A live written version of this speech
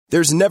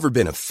There's never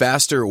been a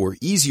faster or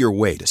easier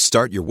way to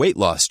start your weight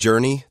loss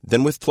journey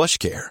than with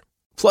PlushCare.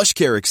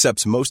 PlushCare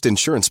accepts most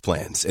insurance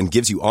plans and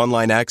gives you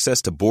online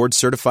access to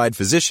board-certified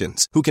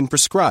physicians who can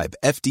prescribe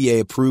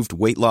FDA-approved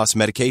weight loss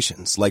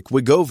medications like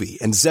Wegovy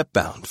and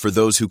Zepbound for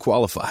those who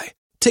qualify.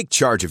 Take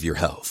charge of your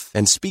health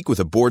and speak with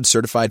a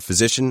board-certified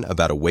physician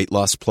about a weight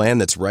loss plan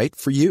that's right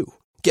for you.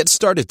 Get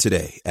started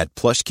today at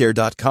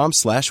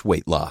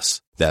plushcare.com/weight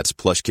loss. That's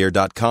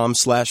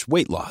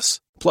plushcare.com/weight loss.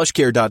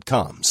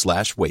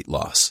 plushcare.com/weight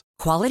loss.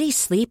 Quality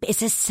sleep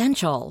is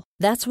essential.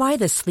 That's why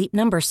the Sleep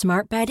Number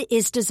Smart Bed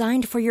is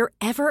designed for your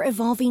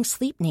ever-evolving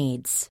sleep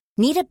needs.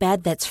 Need a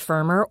bed that's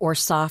firmer or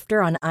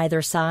softer on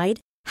either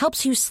side?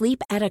 Helps you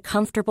sleep at a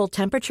comfortable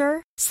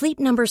temperature? Sleep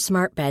Number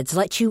Smart Beds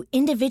let you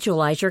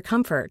individualize your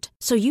comfort,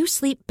 so you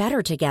sleep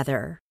better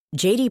together.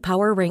 J.D.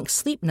 Power ranks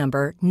Sleep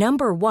Number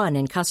number 1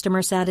 in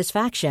customer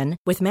satisfaction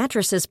with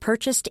mattresses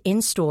purchased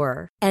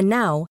in-store. And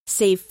now,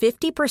 save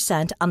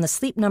 50% on the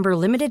Sleep Number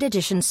Limited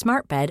Edition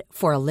Smart Bed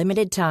for a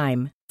limited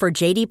time. For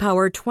J.D.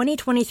 Power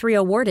 2023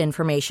 award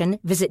information,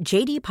 visit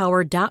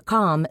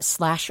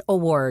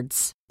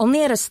jdpower.com/awards.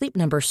 Only at a Sleep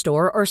Number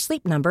store or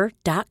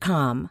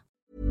sleepnumber.com.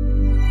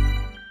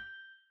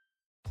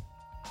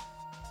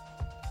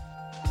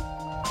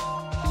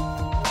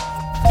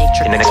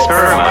 In an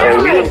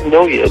experiment. We don't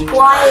know yet.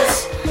 Why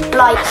is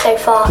light so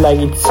far? Like,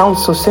 it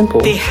sounds so simple.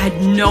 They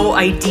had no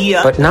idea.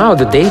 But now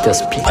the data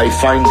speaks. I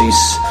find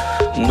this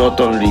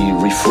not only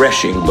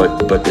refreshing,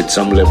 but at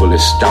some level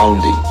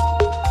astounding.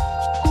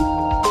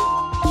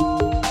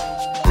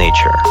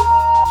 Nature.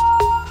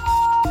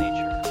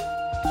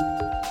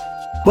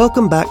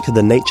 Welcome back to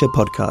the Nature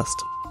Podcast.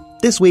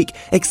 This week,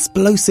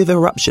 explosive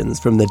eruptions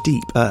from the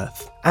deep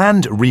Earth.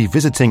 And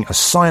revisiting a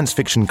science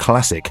fiction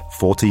classic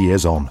 40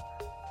 years on.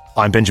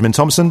 I'm Benjamin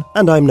Thompson.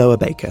 And I'm Noah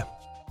Baker.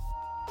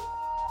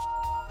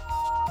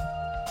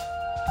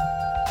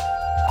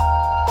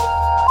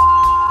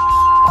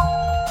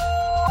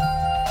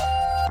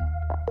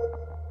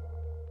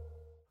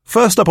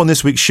 First up on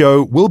this week's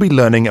show, we'll be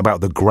learning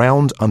about the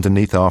ground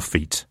underneath our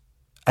feet.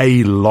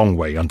 A long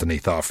way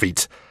underneath our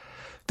feet.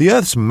 The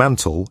Earth's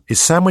mantle is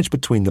sandwiched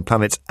between the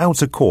planet's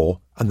outer core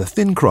and the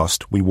thin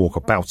crust we walk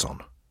about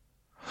on.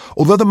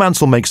 Although the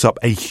mantle makes up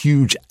a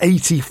huge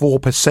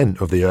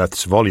 84% of the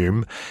Earth's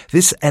volume,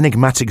 this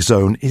enigmatic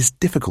zone is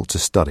difficult to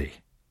study.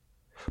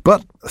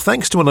 But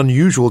thanks to an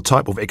unusual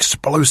type of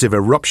explosive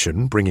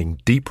eruption bringing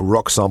deep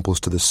rock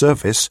samples to the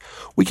surface,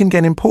 we can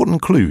get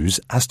important clues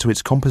as to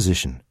its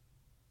composition.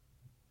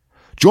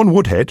 John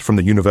Woodhead from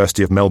the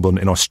University of Melbourne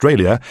in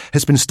Australia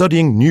has been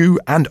studying new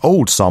and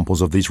old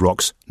samples of these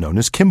rocks known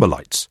as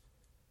kimberlites.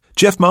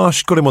 Jeff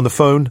Marsh got him on the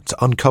phone to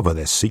uncover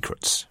their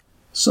secrets.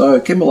 So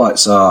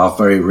kimberlites are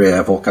very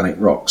rare volcanic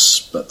rocks,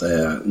 but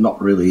they're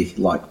not really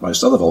like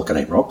most other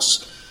volcanic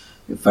rocks.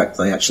 In fact,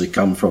 they actually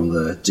come from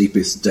the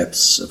deepest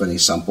depths of any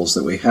samples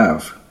that we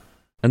have.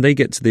 And they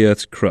get to the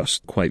Earth's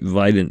crust quite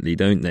violently,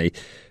 don't they?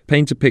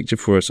 Paint a picture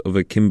for us of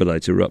a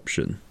kimberlite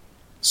eruption.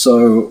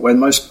 So when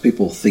most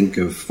people think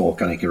of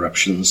volcanic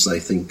eruptions, they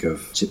think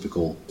of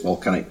typical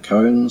volcanic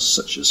cones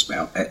such as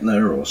Mount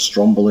Etna or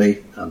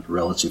Stromboli and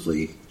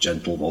relatively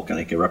gentle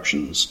volcanic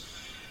eruptions.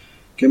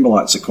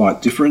 Kimberlites are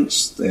quite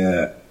different.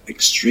 They're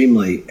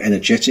extremely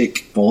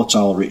energetic,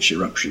 volatile-rich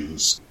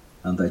eruptions,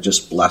 and they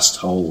just blast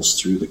holes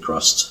through the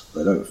crust.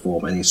 They don't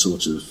form any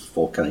sort of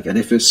volcanic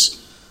edifice.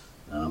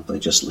 They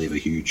just leave a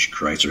huge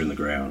crater in the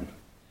ground.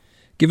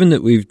 Given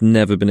that we've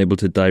never been able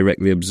to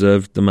directly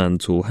observe the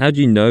mantle, how do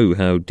you know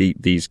how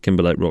deep these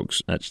kimberlite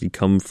rocks actually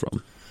come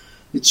from?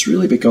 It's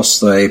really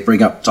because they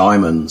bring up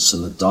diamonds,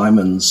 and the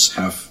diamonds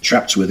have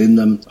trapped within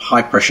them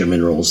high-pressure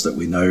minerals that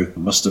we know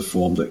must have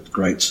formed at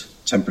great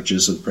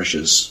temperatures and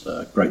pressures,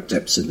 great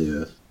depths in the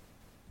Earth.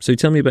 So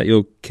tell me about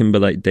your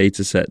kimberlite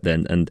data set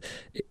then, and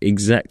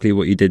exactly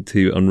what you did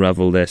to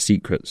unravel their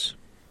secrets.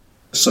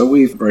 So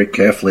we've very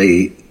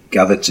carefully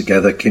gathered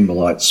together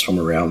kimberlites from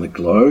around the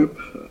globe.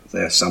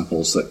 They're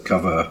samples that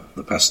cover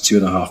the past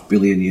 2.5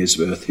 billion years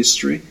of Earth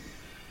history.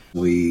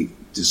 We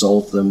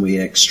dissolved them, we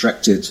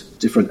extracted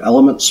different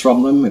elements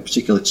from them, in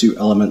particular 2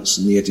 elements,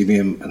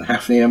 neodymium and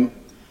hafnium,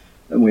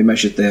 and we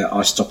measured their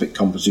isotopic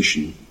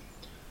composition.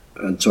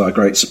 And to our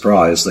great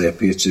surprise, they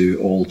appear to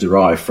all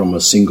derive from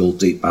a single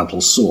deep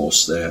mantle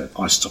source. Their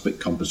isotopic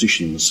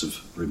compositions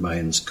have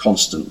remained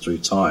constant through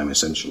time,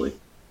 essentially.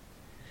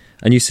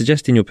 And you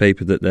suggest in your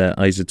paper that their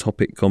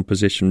isotopic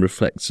composition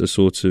reflects a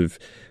sort of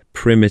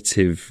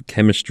primitive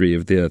chemistry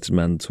of the Earth's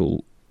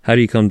mantle. How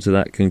do you come to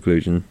that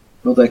conclusion?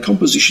 Well, their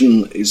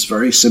composition is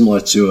very similar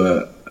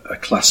to a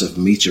class of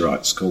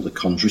meteorites called the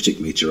chondritic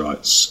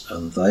meteorites,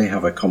 and they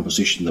have a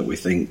composition that we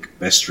think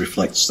best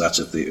reflects that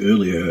of the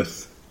early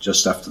Earth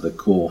just after the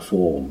core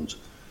formed.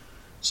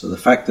 So the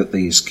fact that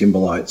these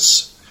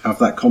kimberlites have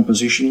that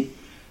composition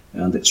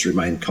and it's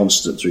remained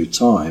constant through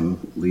time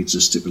leads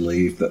us to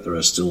believe that there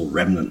are still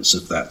remnants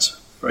of that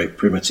very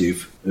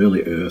primitive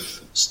early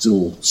Earth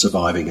still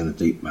surviving in the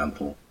deep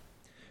mantle.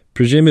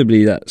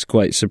 Presumably that's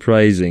quite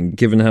surprising,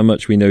 given how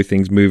much we know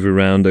things move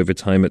around over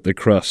time at the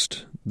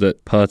crust,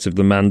 that part of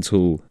the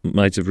mantle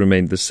might have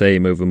remained the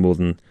same over more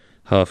than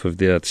half of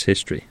the Earth's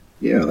history.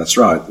 Yeah, that's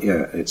right.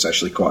 Yeah, it's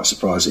actually quite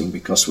surprising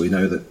because we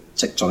know that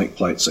tectonic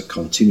plates are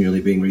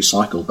continually being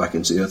recycled back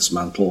into the Earth's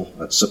mantle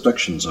at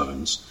subduction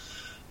zones.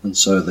 And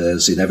so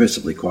there's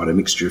inevitably quite a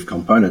mixture of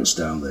components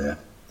down there.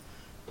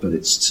 But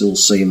it still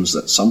seems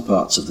that some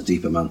parts of the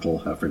deeper mantle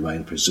have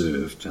remained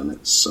preserved, and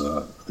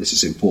this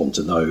is important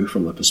to know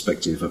from the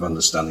perspective of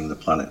understanding the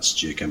planet's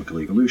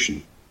geochemical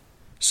evolution.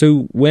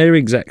 So where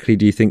exactly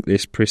do you think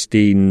this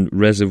pristine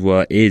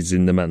reservoir is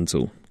in the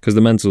mantle? Because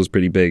the mantle's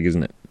pretty big,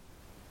 isn't it?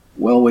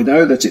 Well, we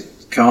know that it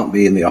can't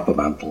be in the upper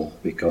mantle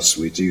because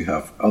we do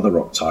have other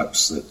rock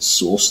types that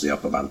source the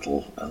upper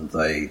mantle and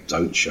they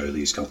don't show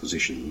these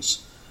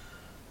compositions.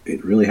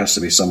 It really has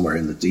to be somewhere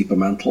in the deeper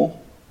mantle,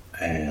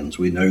 and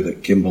we know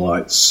that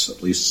kimberlites,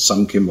 at least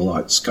some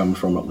kimberlites, come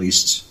from at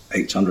least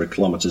 800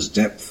 kilometres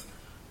depth,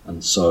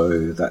 and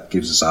so that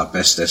gives us our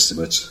best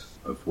estimate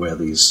of where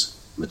these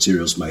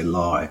materials may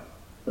lie,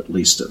 at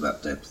least at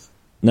that depth.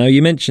 Now,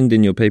 you mentioned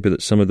in your paper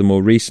that some of the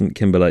more recent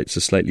kimberlites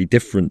are slightly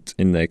different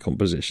in their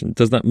composition.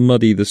 Does that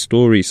muddy the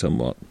story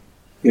somewhat?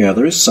 Yeah,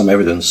 there is some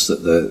evidence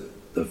that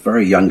the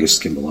very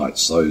youngest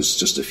kimberlites, those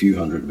just a few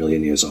 100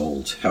 million years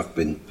old, have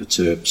been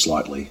perturbed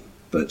slightly.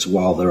 But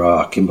while there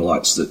are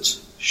kimberlites that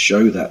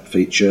show that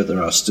feature,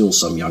 there are still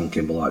some young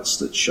kimberlites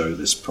that show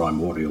this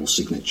primordial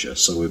signature.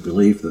 So we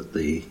believe that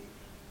the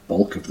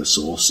bulk of the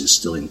source is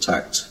still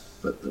intact,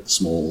 but that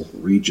small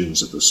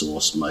regions of the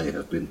source may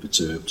have been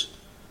perturbed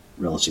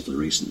relatively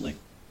recently.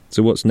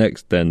 So what's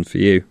next then for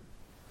you?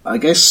 I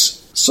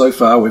guess so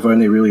far we've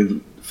only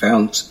really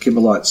found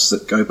kimberlites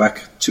that go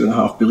back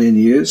 2.5 billion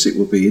years. It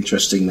will be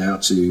interesting now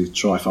to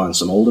try find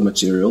some older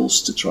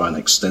materials to try and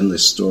extend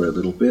this story a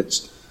little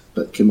bit.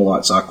 But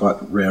kimberlites are quite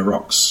rare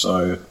rocks,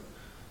 so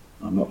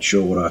I'm not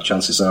sure what our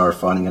chances are of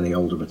finding any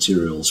older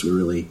materials. We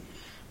really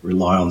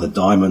rely on the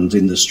diamond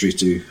industry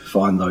to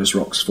find those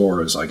rocks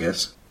for us, I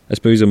guess. I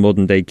suppose a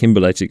modern-day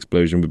kimberlite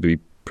explosion would be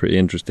pretty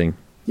interesting.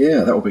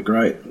 Yeah, that would be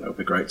great. That would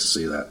be great to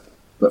see that.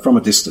 But from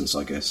a distance,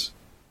 I guess.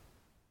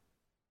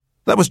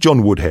 That was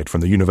John Woodhead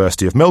from the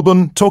University of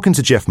Melbourne talking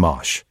to Geoff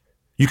Marsh.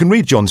 You can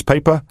read John's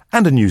paper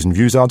and a News and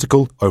Views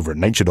article over at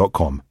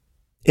nature.com.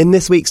 In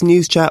this week's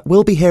news chat,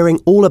 we'll be hearing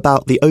all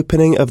about the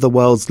opening of the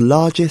world's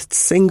largest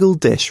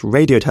single-dish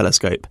radio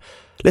telescope.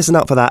 Listen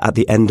out for that at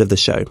the end of the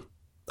show.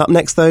 Up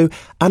next, though,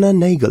 Anna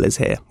Nagel is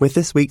here with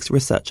this week's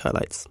research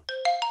highlights.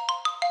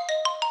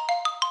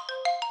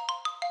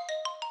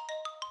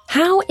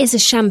 How is a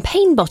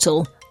champagne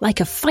bottle like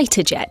a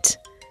fighter jet?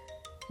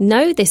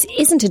 No, this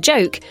isn't a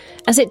joke,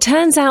 as it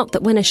turns out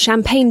that when a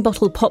champagne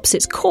bottle pops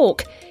its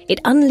cork,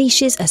 it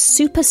unleashes a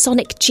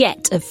supersonic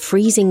jet of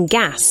freezing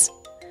gas.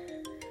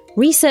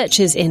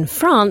 Researchers in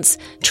France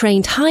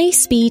trained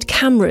high-speed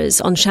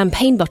cameras on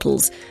champagne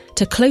bottles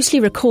to closely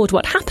record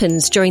what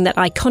happens during that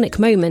iconic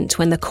moment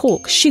when the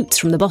cork shoots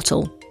from the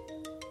bottle.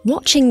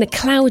 Watching the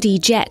cloudy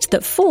jet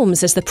that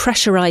forms as the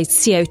pressurised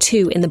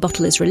CO2 in the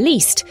bottle is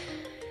released,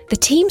 the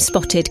team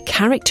spotted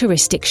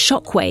characteristic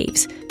shock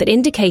waves that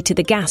indicated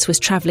the gas was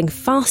travelling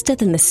faster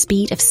than the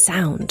speed of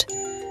sound.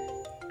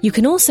 You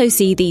can also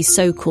see these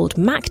so-called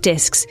Mach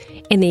discs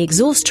in the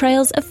exhaust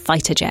trails of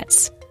fighter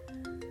jets.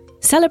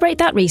 Celebrate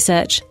that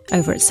research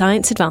over at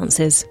Science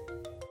Advances.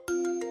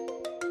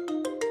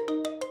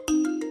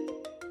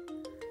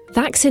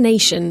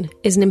 Vaccination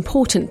is an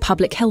important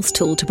public health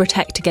tool to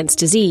protect against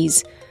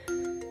disease.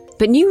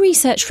 But new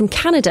research from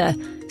Canada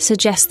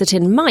suggests that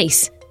in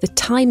mice, the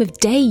time of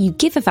day you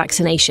give a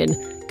vaccination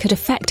could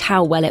affect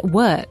how well it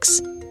works.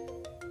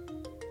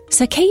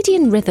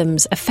 Circadian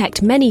rhythms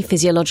affect many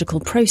physiological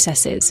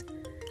processes,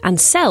 and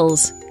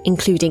cells,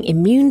 including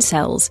immune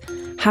cells,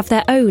 have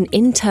their own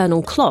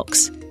internal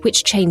clocks,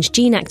 which change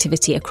gene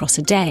activity across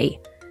a day.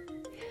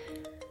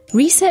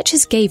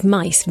 Researchers gave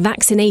mice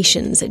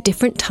vaccinations at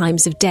different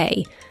times of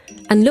day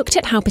and looked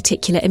at how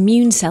particular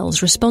immune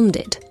cells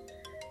responded.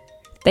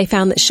 They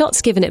found that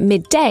shots given at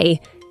midday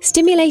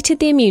stimulated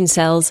the immune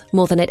cells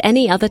more than at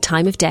any other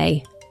time of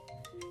day.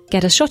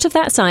 Get a shot of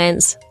that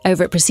science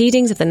over at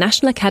Proceedings of the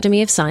National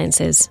Academy of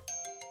Sciences.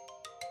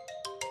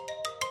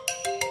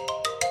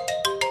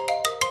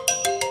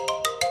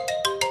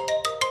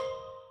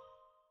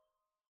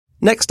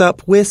 Next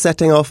up, we're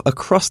setting off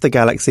across the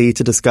galaxy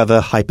to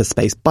discover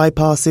hyperspace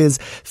bypasses,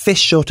 fish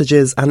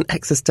shortages, and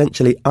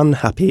existentially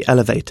unhappy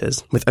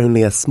elevators, with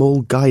only a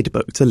small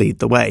guidebook to lead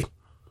the way.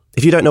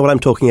 If you don't know what I'm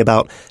talking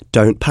about,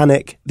 don't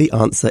panic. The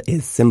answer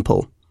is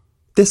simple.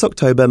 This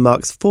October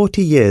marks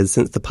 40 years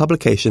since the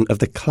publication of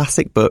the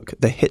classic book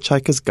The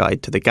Hitchhiker's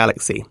Guide to the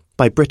Galaxy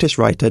by British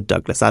writer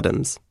Douglas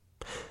Adams.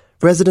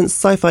 Resident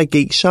sci-fi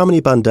geek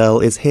Shamini Bundell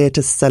is here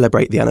to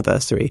celebrate the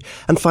anniversary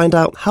and find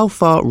out how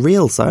far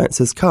real science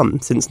has come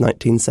since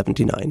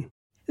 1979.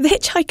 The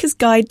Hitchhiker's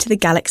Guide to the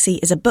Galaxy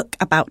is a book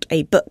about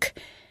a book.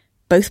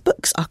 Both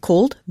books are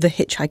called The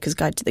Hitchhiker's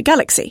Guide to the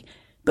Galaxy.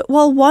 But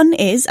while one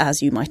is,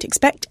 as you might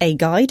expect, a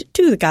guide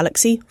to the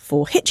galaxy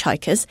for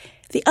hitchhikers,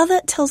 the other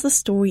tells the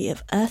story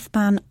of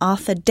Earthman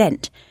Arthur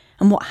Dent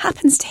and what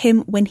happens to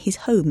him when his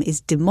home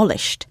is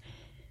demolished.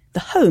 The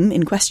home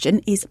in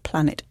question is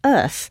planet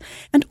Earth,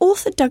 and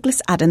author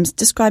Douglas Adams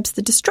describes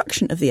the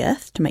destruction of the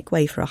Earth to make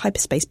way for a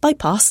hyperspace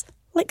bypass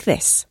like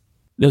this.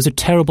 There was a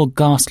terrible,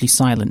 ghastly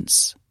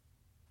silence.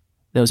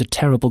 There was a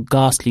terrible,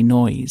 ghastly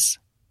noise.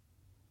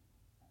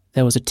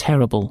 There was a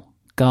terrible,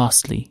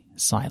 ghastly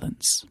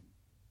silence.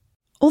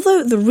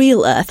 Although the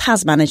real Earth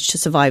has managed to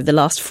survive the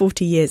last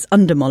 40 years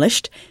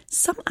undemolished,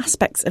 some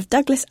aspects of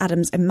Douglas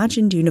Adams'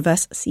 imagined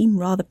universe seem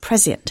rather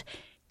prescient.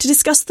 To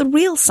discuss the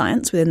real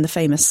science within the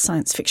famous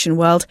science fiction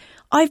world,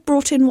 I've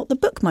brought in what the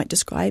book might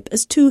describe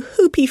as two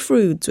hoopy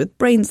froods with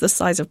brains the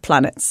size of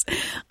planets.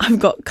 I've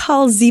got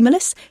Carl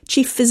Ziemelis,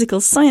 Chief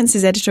Physical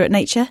Sciences Editor at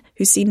Nature,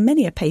 who's seen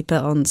many a paper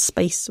on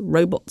space,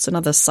 robots and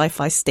other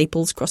sci-fi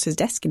staples across his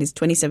desk in his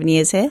 27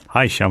 years here.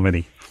 Hi,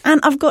 Shalmini. And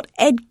I've got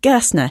Ed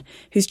Gerstner,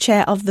 who's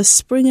chair of the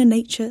Springer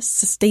Nature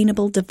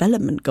Sustainable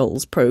Development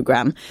Goals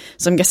programme.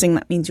 So I'm guessing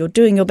that means you're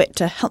doing your bit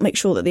to help make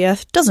sure that the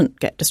Earth doesn't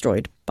get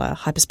destroyed by a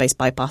hyperspace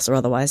bypass or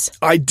otherwise.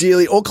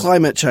 Ideally, or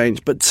climate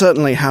change, but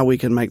certainly how we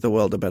can make the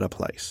world a better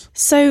place.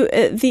 So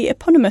the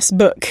eponymous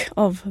book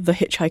of The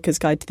Hitchhiker's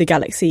Guide to the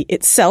Galaxy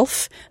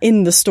itself,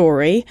 in the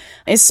story,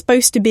 is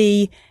supposed to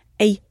be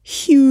a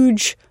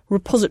huge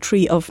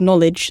repository of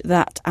knowledge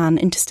that an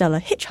interstellar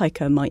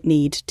hitchhiker might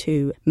need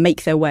to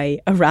make their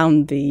way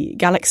around the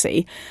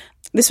galaxy.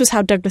 This was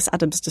how Douglas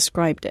Adams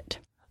described it.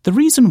 The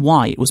reason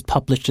why it was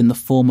published in the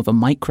form of a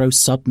micro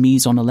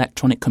sub-meson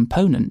electronic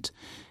component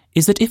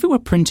is that if it were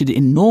printed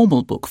in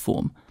normal book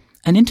form,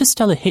 an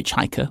interstellar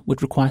hitchhiker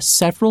would require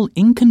several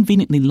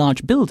inconveniently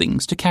large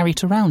buildings to carry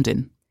it around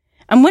in.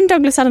 And when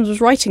Douglas Adams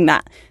was writing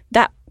that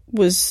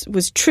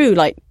was true.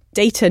 Like,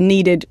 data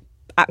needed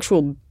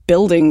actual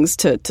buildings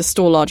to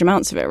store large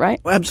amounts of it, right?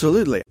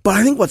 Absolutely. But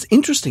I think what's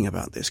interesting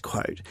about this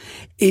quote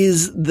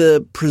is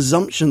the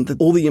presumption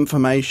that all the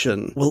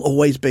information will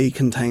always be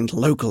contained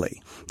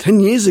locally. 10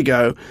 years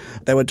ago,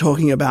 they were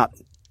talking about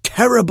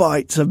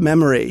terabytes of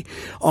memory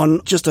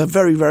on just a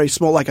very, very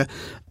small, like a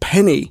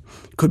penny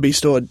could be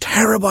stored,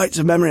 terabytes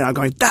of memory. And I'm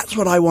going, that's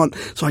what I want,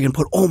 so I can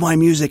put all my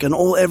music and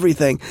all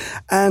everything.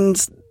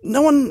 And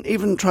no one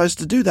even tries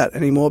to do that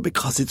anymore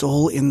because it's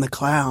all in the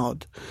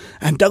cloud.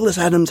 And Douglas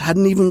Adams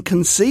hadn't even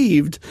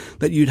conceived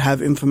that you'd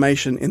have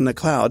information in the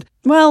cloud.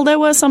 Well, there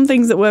were some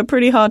things that were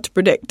pretty hard to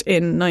predict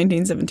in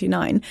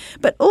 1979,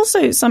 but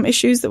also some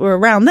issues that were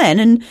around then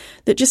and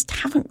that just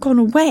haven't gone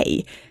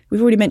away.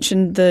 We've already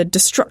mentioned the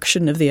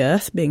destruction of the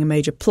Earth being a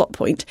major plot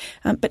point,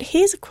 but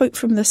here's a quote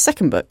from the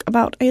second book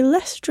about a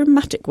less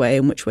dramatic way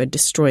in which we're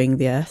destroying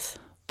the Earth.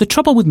 The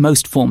trouble with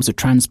most forms of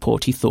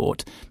transport, he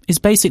thought, is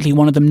basically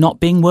one of them not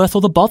being worth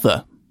all the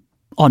bother.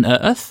 On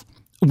Earth,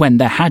 when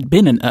there had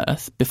been an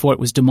Earth before it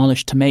was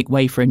demolished to make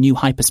way for a new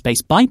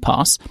hyperspace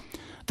bypass,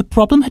 the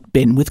problem had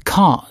been with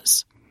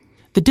cars.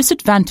 The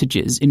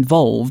disadvantages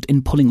involved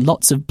in pulling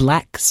lots of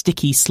black,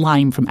 sticky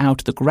slime from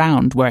out of the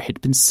ground where it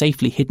had been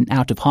safely hidden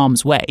out of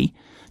harm's way,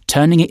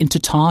 turning it into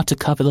tar to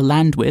cover the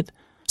land with,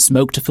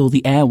 smoke to fill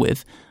the air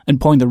with, and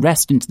pouring the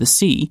rest into the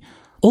sea,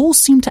 all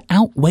seemed to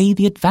outweigh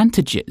the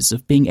advantages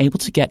of being able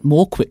to get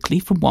more quickly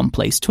from one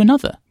place to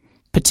another,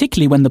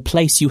 particularly when the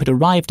place you had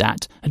arrived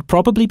at had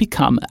probably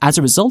become, as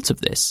a result of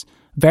this,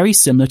 very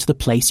similar to the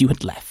place you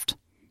had left,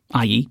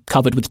 i.e.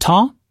 covered with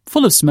tar,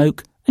 full of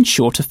smoke, and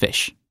sure to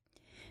fish.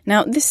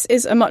 Now, this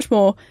is a much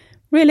more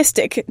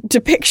realistic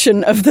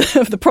depiction of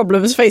the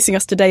problems facing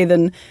us today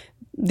than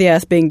the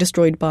Earth being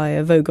destroyed by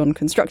a Vogon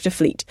constructor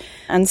fleet.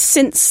 And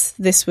since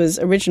this was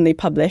originally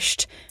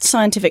published,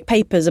 scientific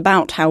papers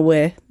about how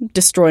we're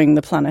destroying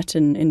the planet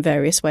in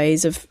various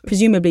ways have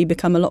presumably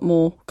become a lot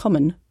more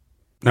common.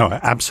 No,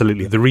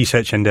 absolutely. The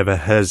research endeavour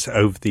has,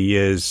 over the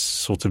years,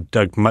 sort of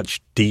dug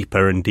much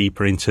deeper and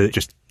deeper into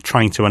just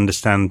trying to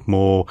understand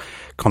more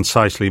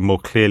concisely, more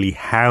clearly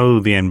how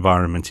the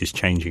environment is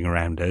changing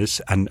around us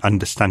and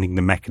understanding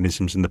the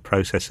mechanisms and the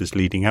processes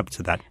leading up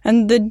to that.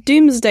 And the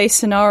doomsday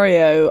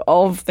scenario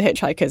of the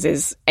Hitchhikers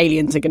is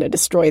aliens are going to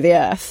destroy the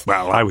Earth.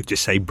 Well, I would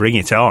just say bring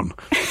it on.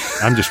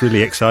 I'm just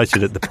really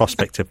excited at the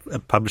prospect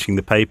of publishing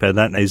the paper.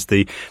 That is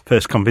the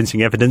first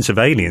convincing evidence of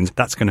aliens.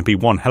 That's going to be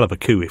one hell of a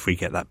coup if we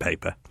get that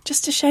paper.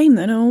 Just a shame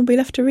that no one will be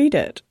left to read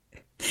it.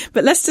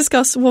 But let's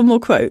discuss one more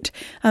quote.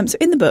 So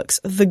in the books,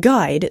 the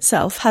guide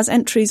itself has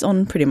entries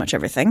on pretty much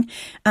everything.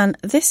 And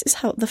this is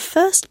how the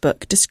first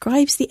book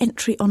describes the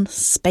entry on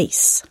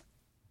space.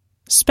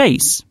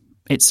 Space,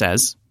 it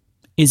says,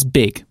 is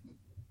big.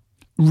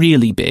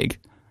 Really big.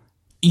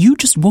 You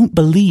just won't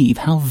believe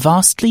how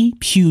vastly,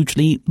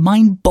 hugely,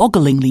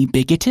 mind-bogglingly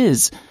big it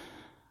is.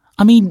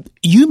 I mean,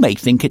 you may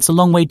think it's a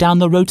long way down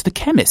the road to the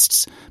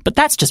chemists, but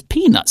that's just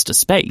peanuts to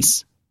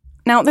space.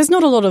 Now, there's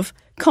not a lot of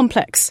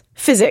complex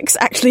physics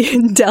actually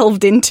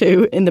delved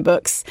into in the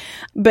books,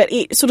 but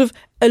it sort of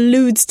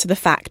alludes to the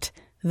fact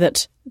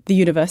that the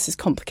universe is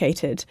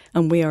complicated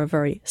and we are a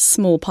very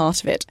small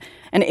part of it.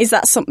 And is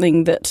that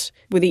something that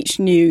with each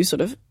new sort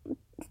of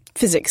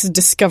physics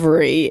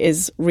discovery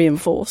is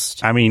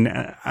reinforced? I mean,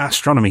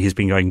 astronomy has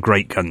been going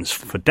great guns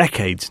for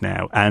decades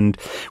now, and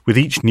with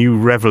each new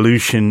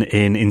revolution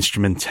in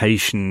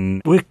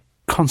instrumentation, we're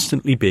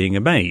constantly being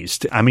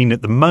amazed. I mean,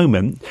 at the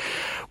moment,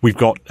 We've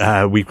got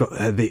a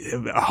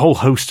whole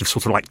host of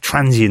sort of like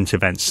transient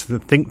events,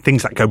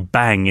 things that go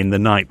bang in the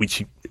night,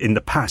 which in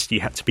the past you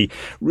had to be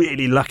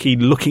really lucky,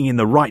 looking in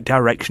the right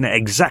direction at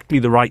exactly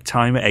the right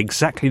time, at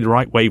exactly the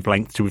right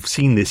wavelength to have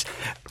seen this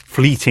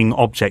fleeting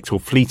object or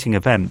fleeting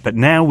event. But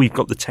now we've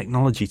got the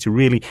technology to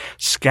really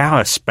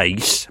scour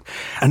space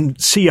and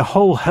see a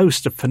whole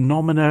host of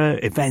phenomena,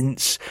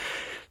 events,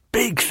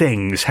 big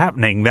things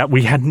happening that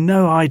we had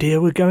no idea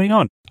were going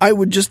on. I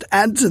would just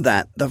add to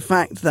that the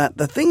fact that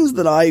the things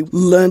that I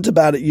learnt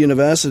about at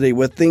university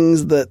were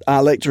things that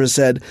our lecturer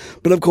said,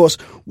 but of course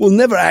we'll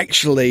never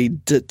actually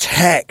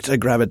detect a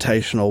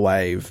gravitational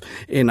wave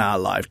in our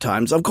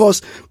lifetimes. Of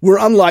course, we're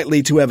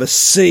unlikely to ever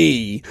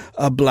see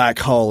a black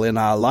hole in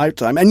our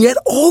lifetime, and yet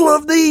all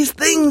of these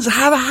things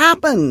have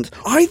happened.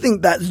 I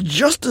think that's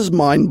just as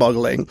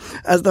mind-boggling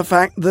as the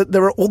fact that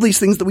there are all these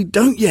things that we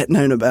don't yet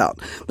know about.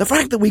 The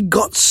fact that we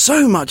got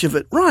so much of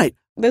it right.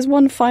 There's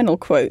one final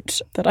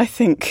quote that I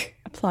think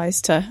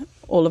applies to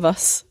all of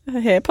us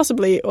here,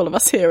 possibly all of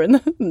us here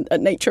in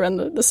at Nature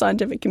and the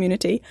scientific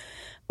community,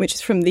 which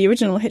is from the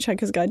original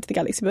Hitchhiker's Guide to the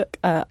Galaxy book.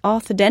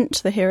 Arthur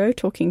Dent, the hero,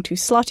 talking to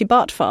Slarty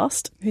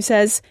Bartfast, who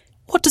says,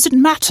 "What does it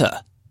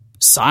matter?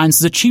 Science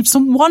has achieved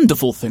some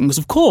wonderful things,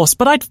 of course,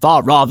 but I'd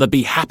far rather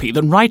be happy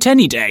than right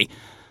any day."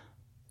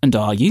 And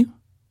are you?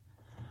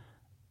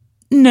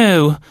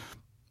 No.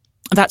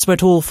 That's where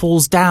it all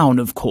falls down,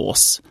 of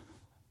course.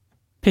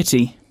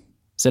 Pity,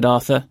 said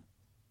Arthur.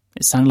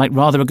 It sounded like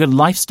rather a good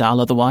lifestyle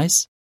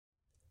otherwise.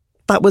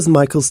 That was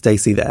Michael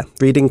Stacey there,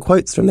 reading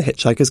quotes from the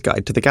Hitchhiker's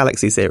Guide to the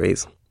Galaxy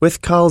series,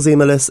 with Carl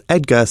Zemelis,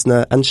 Ed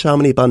Gerstner and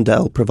Shamini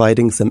Bundell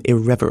providing some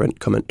irreverent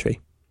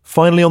commentary.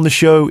 Finally on the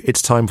show,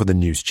 it's time for the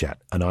news chat,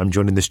 and I'm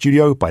joined in the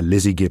studio by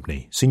Lizzie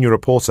Gibney, senior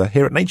reporter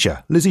here at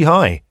Nature. Lizzie,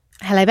 hi.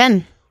 Hello,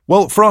 Ben.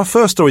 Well, for our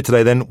first story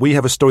today, then, we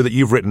have a story that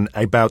you've written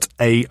about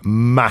a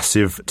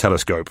massive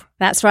telescope.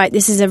 That's right.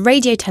 This is a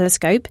radio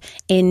telescope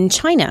in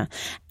China,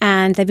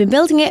 and they've been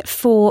building it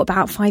for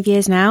about 5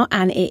 years now,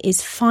 and it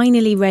is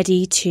finally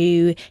ready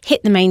to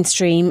hit the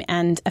mainstream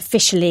and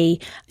officially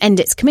end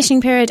its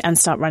commissioning period and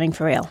start running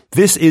for real.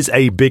 This is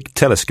a big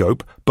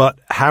telescope, but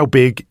how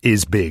big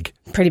is big?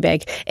 Pretty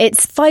big.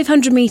 It's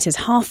 500 metres,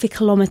 half a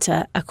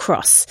kilometre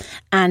across,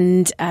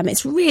 and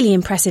it's really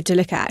impressive to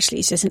look at, actually.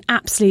 It's just an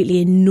absolutely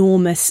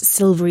enormous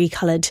silvery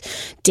coloured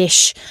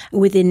dish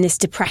within this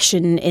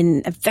depression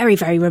in a very,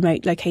 very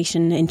remote location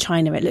in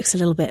China. It looks a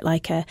little bit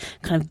like a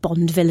kind of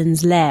Bond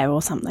villain's lair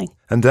or something.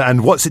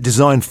 And what's it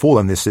designed for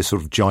then, this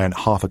sort of giant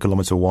half a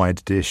kilometre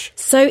wide dish?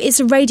 So it's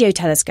a radio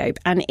telescope,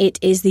 and it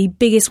is the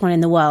biggest one in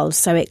the world.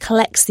 So it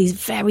collects these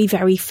very,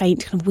 very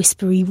faint kind of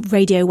whispery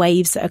radio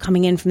waves that are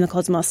coming in from the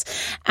cosmos.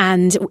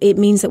 And it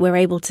means that we're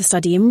able to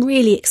study in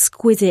really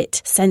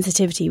exquisite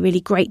sensitivity, really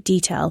great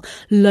detail,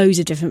 loads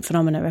of different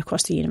phenomena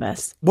across the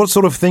universe. What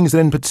sort of things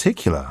then in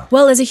particular?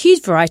 Well, there's a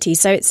huge variety.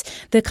 So it's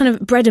the kind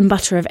of bread and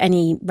butter of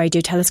any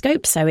radio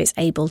telescope. So it's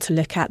able to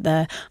look at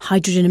the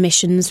hydrogen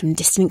emissions from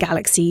distant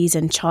galaxies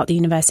and chart the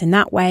universe in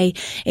that way.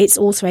 It's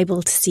also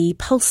able to see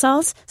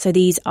pulsars. So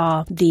these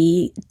are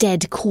the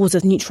dead cores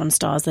of neutron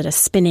stars that are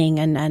spinning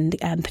and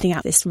putting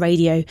out this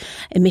radio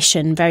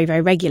emission very,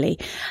 very regularly.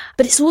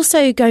 But it's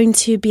also going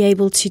to be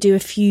able to do a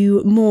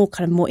few more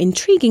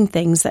intriguing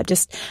things that have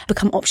just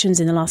become options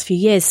in the last few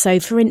years. So,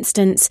 for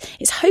instance,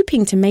 it's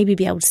hoping to maybe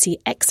be able to see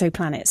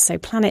exoplanets, so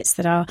planets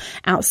that are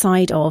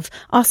outside of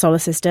our solar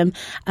system,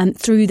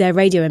 through their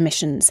radio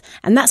emissions.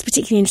 And that's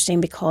particularly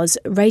interesting because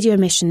radio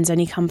emissions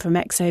only come from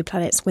exoplanets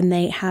when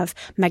they have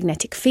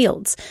magnetic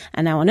fields.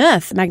 And now on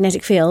Earth, the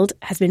magnetic field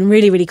has been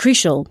really, really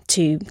crucial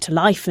to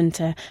life and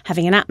to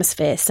having an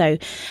atmosphere. So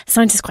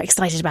scientists are quite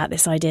excited about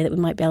this idea that we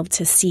might be able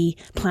to see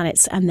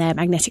planets and their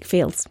magnetic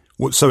fields.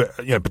 So,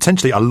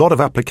 potentially a lot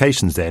of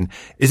applications then.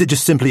 Is it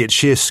just simply its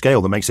sheer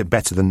scale that makes it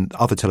better than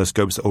other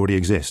telescopes that already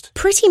exist?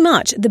 Pretty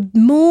much. The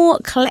more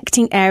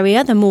collecting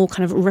area, the more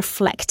kind of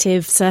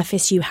reflective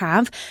surface you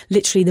have,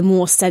 literally the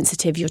more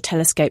sensitive your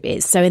telescope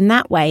is. So in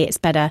that way, it's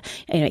better,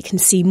 it can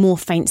see more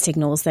faint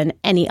signals than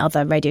any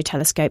other radio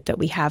telescope that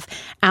we have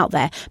out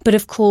there. But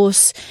of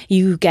course,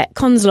 you get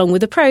cons along with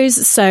the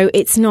pros. So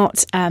it's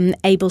not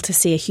able to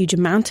see a huge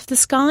amount of the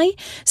sky.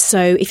 So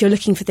if you're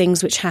looking for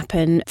things which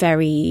happen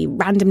very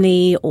randomly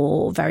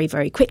or very,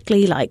 very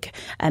quickly, like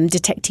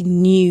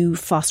detecting new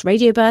fast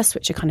radio bursts,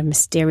 which are kind of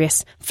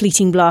mysterious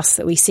fleeting blasts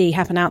that we see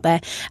happen out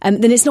there,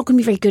 then it's not going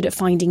to be very good at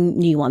finding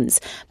new ones.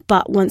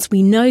 But once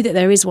we know that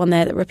there is one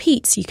there that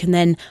repeats, you can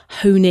then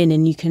hone in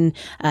and you can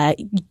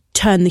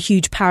turn the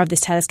huge power of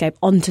this telescope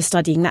onto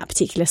studying that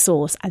particular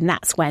source, and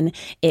that's when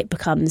it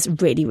becomes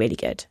really, really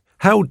good.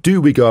 How do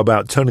we go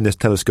about turning this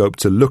telescope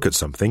to look at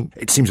something?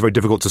 It seems very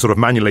difficult to sort of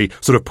manually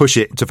push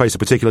it to face a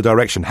particular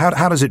direction.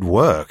 How does it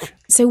work?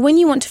 So when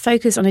you want to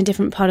focus on a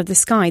different part of the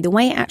sky, the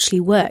way it actually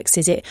works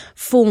is it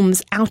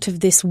forms out of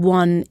this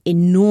one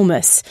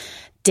enormous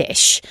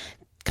dish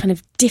kind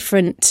of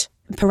different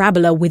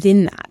parabola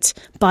within that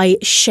by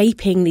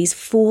shaping these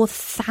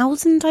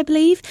 4,000, I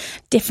believe,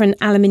 different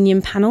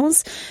aluminium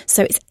panels.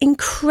 So it's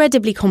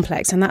incredibly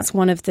complex, and that's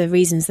one of the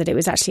reasons that it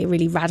was actually a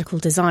really radical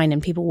design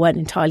and people weren't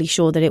entirely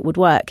sure that it would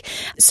work.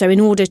 So in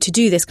order to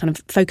do this, kind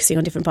of focusing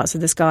on different parts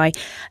of the sky,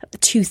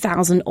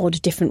 2,000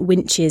 odd different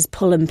winches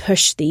pull and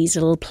push these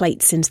little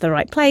plates into the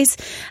right place.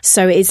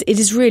 So it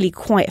is really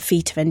quite a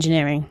feat of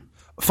engineering.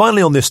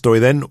 Finally on this story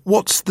then,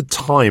 what's the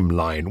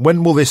timeline?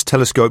 When will this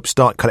telescope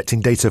start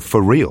collecting data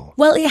for real?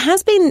 Well, it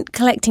has been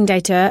collecting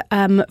data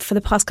for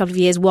the past couple of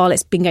years while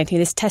it's been going through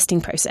this testing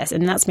process,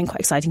 and that's been quite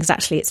exciting because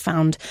actually it's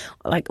found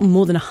like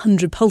more than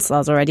 100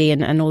 pulsars already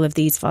and all of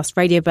these fast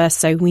radio bursts,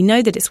 so we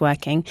know that it's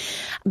working.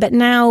 But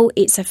now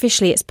it's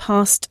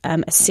passed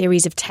a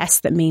series of tests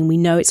that mean we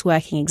know it's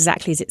working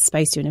exactly as it's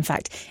supposed to, and in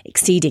fact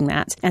exceeding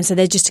that. And so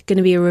there's just going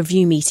to be a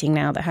review meeting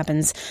now that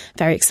happens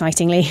very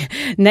excitingly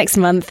next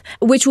month,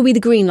 which will be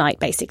the green light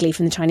basically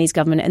from the Chinese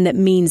government, and that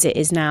means it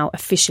is now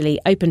officially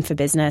open for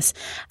business.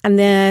 And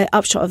the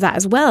upshot of that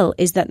as well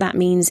is that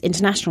means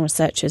international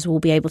researchers will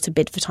be able to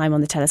bid for time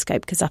on the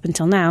telescope, because up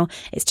until now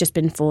it's just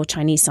been for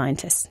Chinese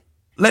scientists.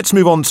 Let's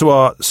move on to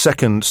our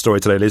second story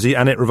today, Lizzie,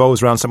 and it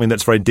revolves around something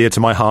that's very dear to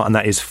my heart, and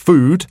that is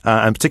food,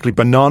 and particularly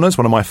bananas,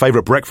 one of my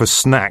favourite breakfast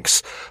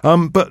snacks.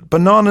 But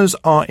bananas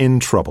are in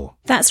trouble.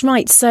 That's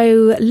right.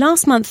 So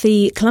last month,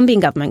 the Colombian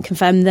government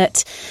confirmed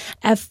that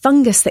a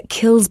fungus that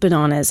kills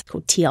bananas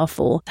called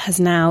TR4 has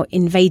now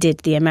invaded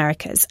the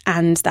Americas.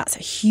 And that's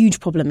a huge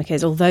problem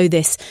because although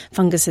this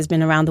fungus has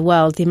been around the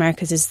world, the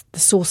Americas is the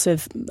source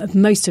of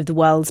most of the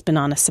world's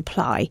banana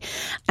supply.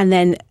 And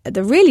then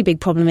the really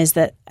big problem is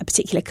that a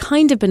particular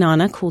kind of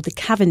banana called the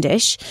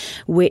Cavendish,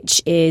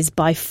 which is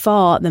by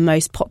far the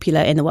most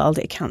popular in the world,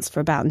 it accounts for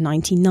about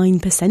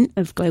 99%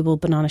 of global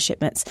banana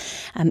shipments,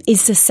 is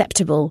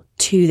susceptible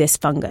to this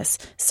fungus.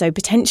 So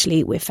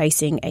potentially we're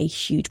facing a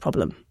huge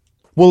problem.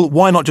 Well,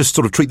 why not just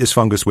sort of treat this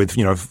fungus with,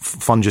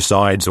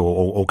 fungicides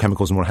or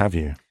chemicals and what have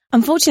you?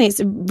 Unfortunately, it's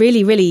a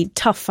really, really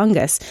tough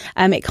fungus.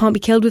 It can't be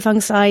killed with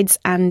fungicides,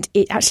 and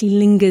it actually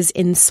lingers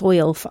in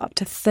soil for up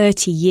to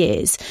 30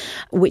 years,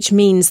 which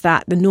means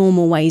that the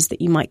normal ways that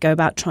you might go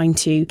about trying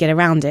to get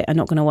around it are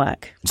not going to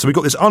work. So we've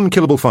got this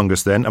unkillable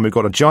fungus then, and we've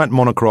got a giant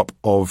monocrop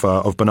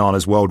of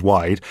bananas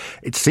worldwide.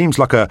 It seems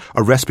like a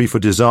recipe for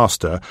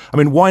disaster. I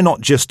mean, why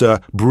not just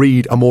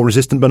breed a more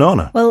resistant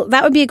banana? Well,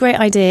 that would be a great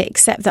idea,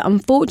 except that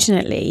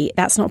unfortunately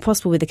that's not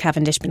possible with the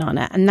Cavendish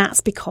banana, and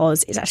that's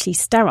because it's actually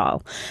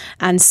sterile.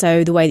 And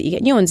so the way that you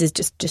get new ones is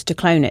just to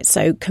clone it.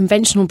 So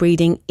conventional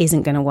breeding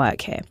isn't going to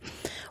work here.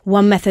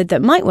 One method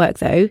that might work,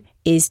 though,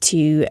 is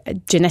to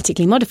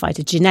genetically modify,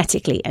 to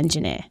genetically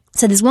engineer.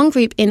 So there's one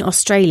group in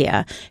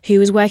Australia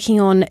who is working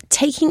on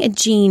taking a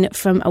gene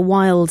from a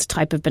wild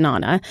type of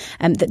banana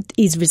that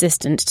is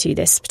resistant to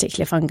this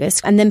particular fungus,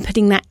 and then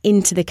putting that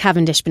into the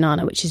Cavendish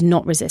banana, which is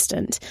not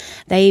resistant.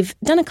 They've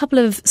done a couple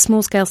of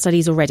small-scale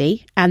studies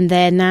already, and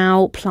they're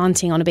now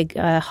planting on a big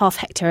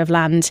half-hectare of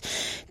land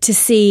to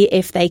see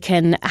if they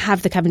can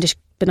have the Cavendish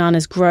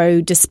bananas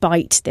grow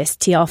despite this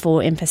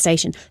TR4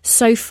 infestation.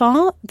 So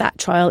far, that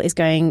trial is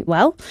going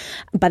well,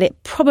 but it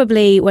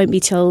probably won't be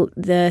till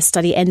the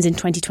study ends in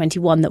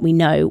 2021 that we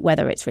know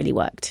whether it's really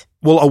worked.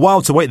 Well, a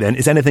while to wait then.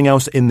 Is anything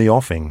else in the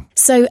offing?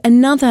 So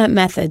another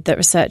method that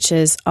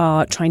researchers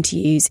are trying to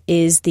use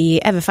is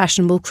the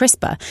ever-fashionable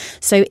CRISPR.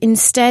 So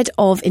instead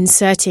of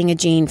inserting a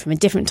gene from a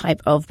different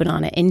type of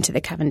banana into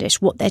the Cavendish,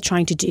 what they're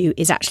trying to do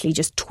is actually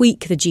just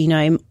tweak the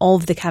genome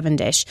of the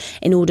Cavendish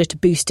in order to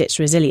boost its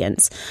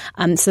resilience.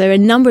 So there are a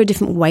number of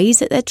different ways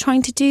that they're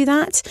trying to do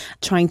that,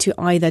 trying to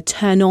either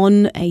turn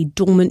on a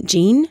dormant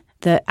gene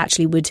that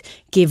actually would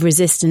give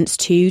resistance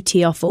to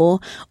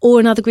TR4, or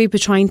another group are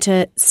trying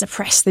to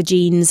suppress the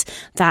genes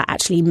that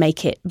actually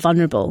make it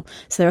vulnerable.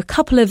 So there are a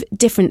couple of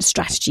different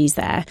strategies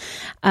there.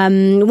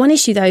 One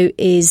issue, though,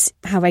 is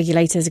how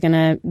regulators are going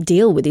to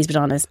deal with these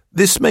bananas.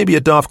 This may be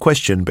a daft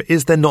question, but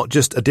is there not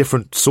just a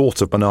different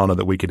sort of banana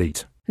that we could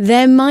eat?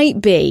 There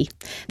might be.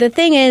 The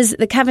thing is,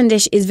 the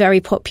Cavendish is very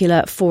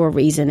popular for a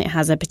reason. It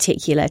has a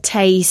particular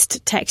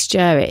taste,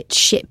 texture, it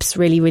ships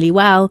really, really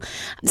well.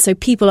 So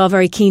people are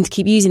very keen to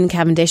keep using the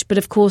Cavendish, but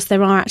of course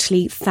there are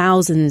actually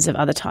thousands of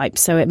other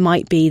types. So it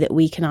might be that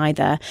we can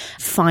either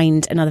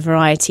find another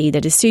variety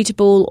that is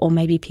suitable, or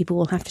maybe people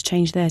will have to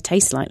change their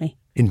taste slightly.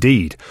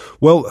 Indeed.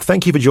 Well,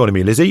 thank you for joining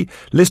me, Lizzie.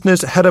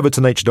 Listeners, head over to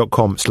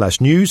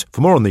nature.com/news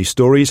for more on these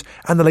stories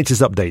and the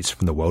latest updates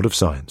from the world of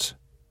science.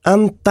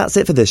 And that's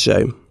it for this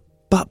show.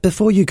 But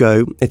before you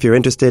go, if you're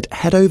interested,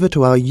 head over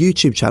to our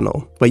YouTube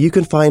channel, where you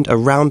can find a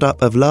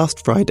roundup of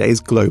last Friday's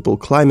global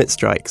climate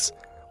strikes.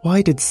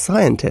 Why did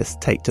scientists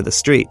take to the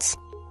streets?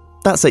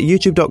 That's at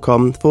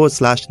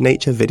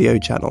youtube.com/nature video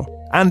channel.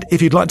 And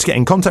if you'd like to get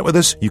in contact with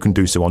us, you can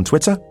do so on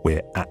Twitter,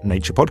 we're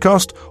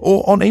 @NaturePodcast,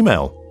 or on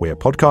email, we're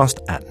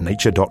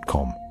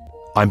podcast@nature.com.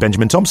 I'm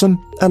Benjamin Thompson.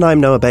 And I'm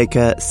Noah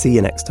Baker. See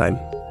you next time.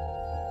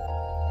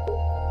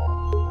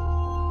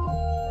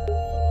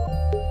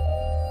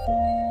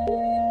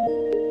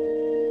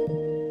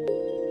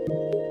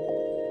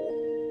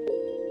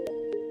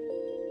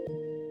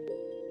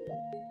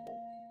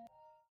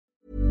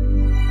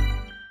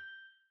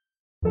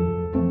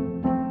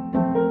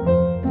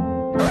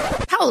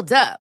 Hold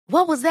up.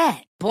 What was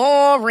that?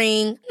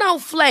 Boring. No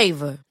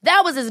flavor.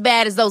 That was as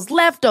bad as those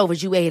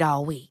leftovers you ate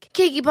all week.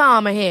 Keke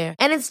Palmer here,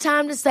 and it's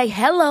time to say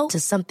hello to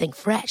something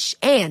fresh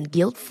and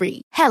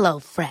guilt-free. Hello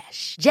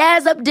Fresh.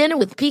 Jazz up dinner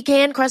with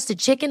pecan-crusted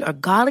chicken or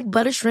garlic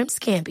butter shrimp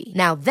scampi.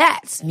 Now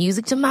that's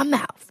music to my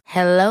mouth.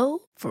 Hello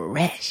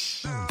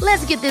Fresh.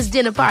 Let's get this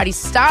dinner party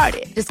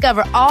started.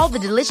 Discover all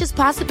the delicious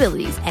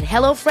possibilities at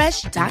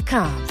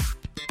HelloFresh.com.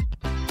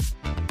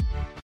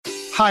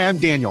 Hi, I'm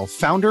Daniel,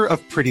 founder of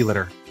Pretty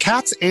Litter.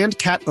 Cats and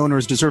cat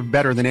owners deserve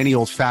better than any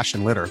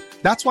old-fashioned litter.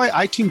 That's why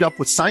I teamed up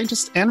with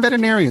scientists and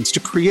veterinarians to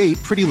create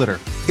Pretty Litter.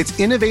 Its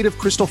innovative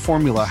crystal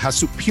formula has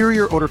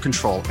superior odor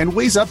control and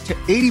weighs up to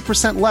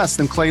 80% less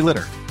than clay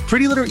litter.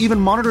 Pretty Litter even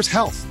monitors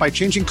health by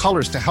changing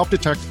colors to help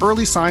detect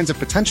early signs of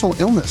potential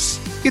illness.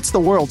 It's the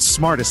world's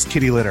smartest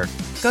kitty litter.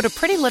 Go to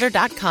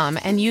prettylitter.com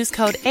and use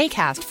code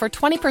ACAST for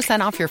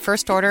 20% off your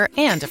first order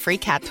and a free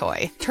cat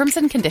toy. Terms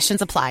and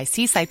conditions apply.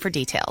 See site for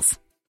details.